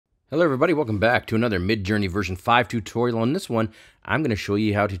Hello everybody, welcome back to another Midjourney version 5 tutorial. On this one, I'm going to show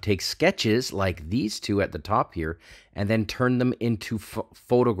you how to take sketches like these two at the top here and then turn them into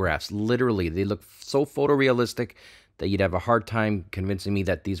photographs. Literally, they look so photorealistic that you'd have a hard time convincing me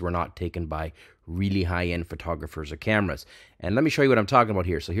that these were not taken by really high-end photographers or cameras. And let me show you what I'm talking about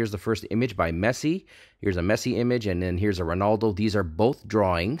here. So here's the first image by Messi. Here's a Messi image, and then here's a Ronaldo. These are both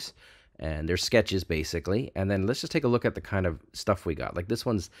drawings. And they're sketches, basically. And then let's just take a look at the kind of stuff we got. Like this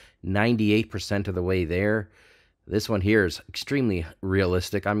one's 98% of the way there. This one here is extremely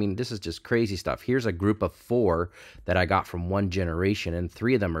realistic. I mean, this is just crazy stuff. Here's a group of 4 that I got from one generation, and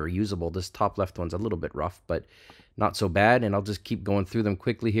 3 of them are usable. This top left one's a little bit rough, but not so bad. And I'll just keep going through them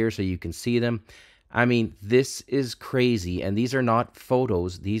quickly here so you can see them. I mean, this is crazy, and these are not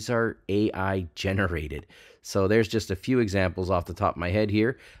photos. These are AI generated. So there's just a few examples off the top of my head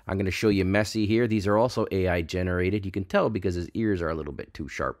here. I'm going to show you Messi here. These are also AI generated. You can tell because his ears are a little bit too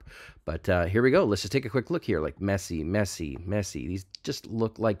sharp. But here we go. Let's just take a quick look here. Like Messi, Messi, Messi. These just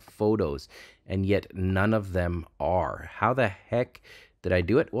look like photos, and yet none of them are. How the heck did I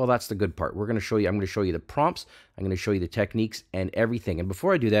do it? Well, that's the good part. I'm going to show you the prompts. I'm going to show you the techniques and everything. And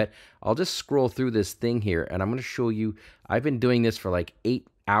before I do that, I'll just scroll through this thing here, and I'm going to show you. I've been doing this for like 8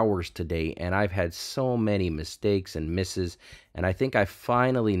 hours today, and I've had so many mistakes and misses, and I think I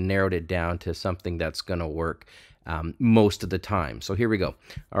finally narrowed it down to something that's going to work most of the time. So here we go.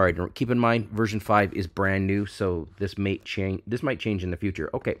 All right, keep in mind version 5 is brand new, so this might change in the future.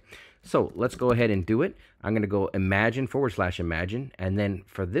 Okay, so let's go ahead and do it. I'm going to go imagine / imagine, and then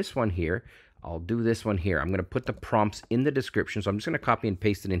for this one here, I'll do this one here. I'm going to put the prompts in the description, so I'm just going to copy and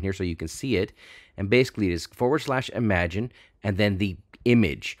paste it in here so you can see it. And basically it is / imagine, and then the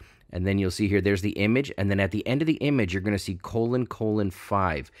image. And then you'll see here, there's the image, and then at the end of the image, you're going to see :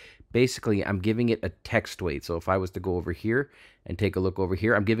 5. Basically, I'm giving it a text weight. So if I was to go over here and take a look over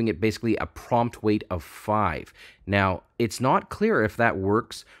here, I'm giving it basically a prompt weight of 5. Now, it's not clear if that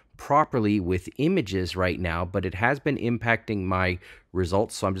works properly with images right now, but it has been impacting my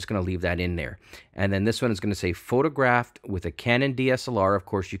results, so I'm just going to leave that in there. And then this one is going to say photographed with a Canon DSLR. Of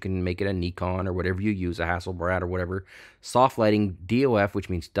course, you can make it a Nikon or whatever you use, a Hasselblad or whatever. Soft lighting, DOF, which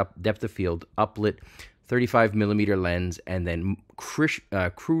means depth of field, uplit, 35mm lens, and then crucially,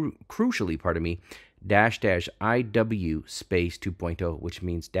 -- space 2.0, which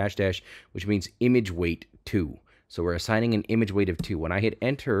means which means image weight 2. So we're assigning an image weight of 2. When I hit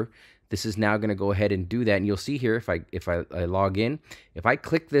enter, this is now going to go ahead and do that. And you'll see here, if I log in, if I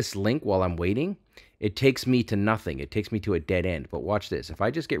click this link while I'm waiting, it takes me to nothing. It takes me to a dead end. But watch this. If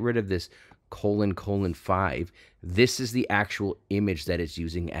I just get rid of this : 5, this is the actual image that it's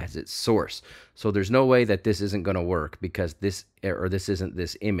using as its source. So there's no way that this isn't going to work because this isn't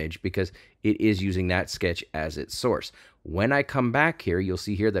this image, because it is using that sketch as its source. When I come back here, you'll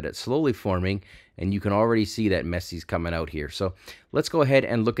see here that it's slowly forming, and you can already see that Messi's coming out here. So let's go ahead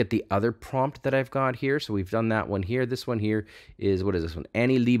and look at the other prompt that I've got here. So we've done that one here. This one here is, what is this one?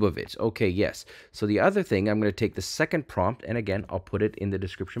 Annie Leibovitz. Okay, yes. So the other thing, I'm going to take the second prompt, and again, I'll put it in the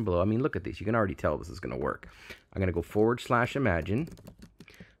description below. I mean, look at these. You can already tell this is going to work. I'm going to go / imagine.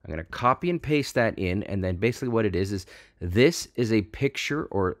 I'm going to copy and paste that in, and then basically what it is this is a picture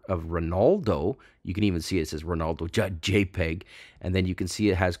of Ronaldo. You can even see it says Ronaldo JPEG, and then you can see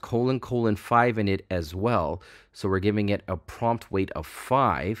it has : 5 in it as well. So we're giving it a prompt weight of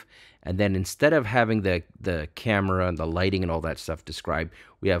 5, and then instead of having the camera and the lighting and all that stuff described,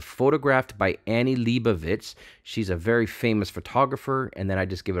 we have photographed by Annie Leibovitz. She's a very famous photographer, and then I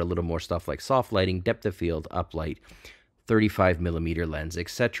just give it a little more stuff like soft lighting, depth of field, uplight, 35mm lens,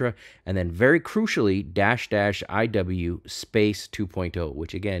 etc. And then very crucially, -- space 2.0,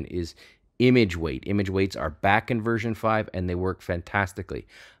 which again is image weight. Image weights are back in version 5, and they work fantastically.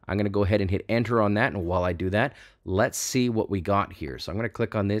 I'm going to go ahead and hit enter on that, and while I do that, let's see what we got here. So I'm going to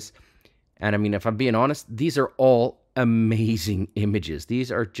click on this, and I mean, if I'm being honest, these are all amazing images.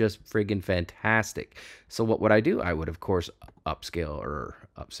 These are just friggin' fantastic. So what would I do? I would, of course, upscale or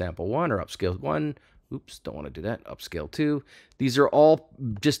upsample 1 or upscale 1. Oops, don't want to do that. Upscale 2. These are all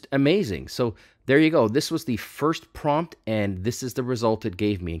just amazing. So there you go. This was the first prompt, and this is the result it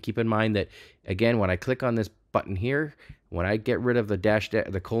gave me. And keep in mind that, again, when I click on this button here, when I get rid of the :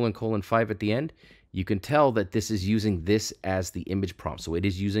 5 at the end, you can tell that this is using this as the image prompt. So it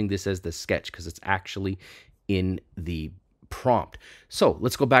is using this as the sketch because it's actually in the prompt. So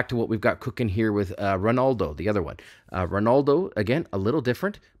let's go back to what we've got cooking here with Ronaldo, the other one. Ronaldo, again, a little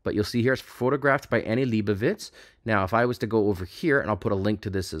different, but you'll see here it's photographed by Annie Leibovitz. Now, if I was to go over here, and I'll put a link to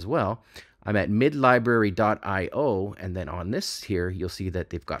this as well, I'm at midlibrary.io, and then on this here, you'll see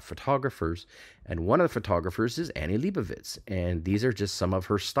that they've got photographers, and one of the photographers is Annie Leibovitz, and these are just some of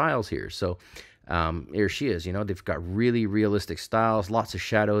her styles here. So here she is. You know, they've got really realistic styles, lots of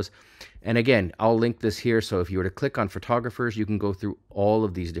shadows. And again, I'll link this here, so if you were to click on photographers, you can go through all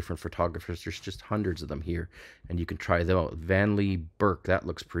of these different photographers. There's just hundreds of them here, and you can try them out. Van Lee Burke, that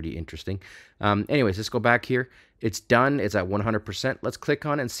looks pretty interesting. Anyways, let's go back here. It's done. It's at 100%. Let's click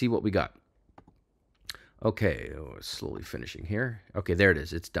on it and see what we got. Okay, it's slowly finishing here. Okay, there it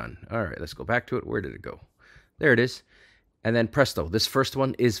is. It's done. All right, let's go back to it. Where did it go? There it is. And then presto, this first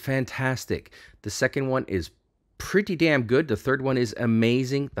one is fantastic. The second one is pretty damn good. The third one is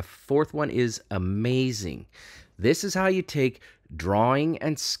amazing. The fourth one is amazing. This is how you take drawing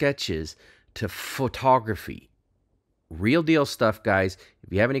and sketches to photography. Real deal stuff, guys.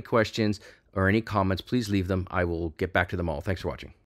 If you have any questions or any comments, please leave them. I will get back to them all. Thanks for watching.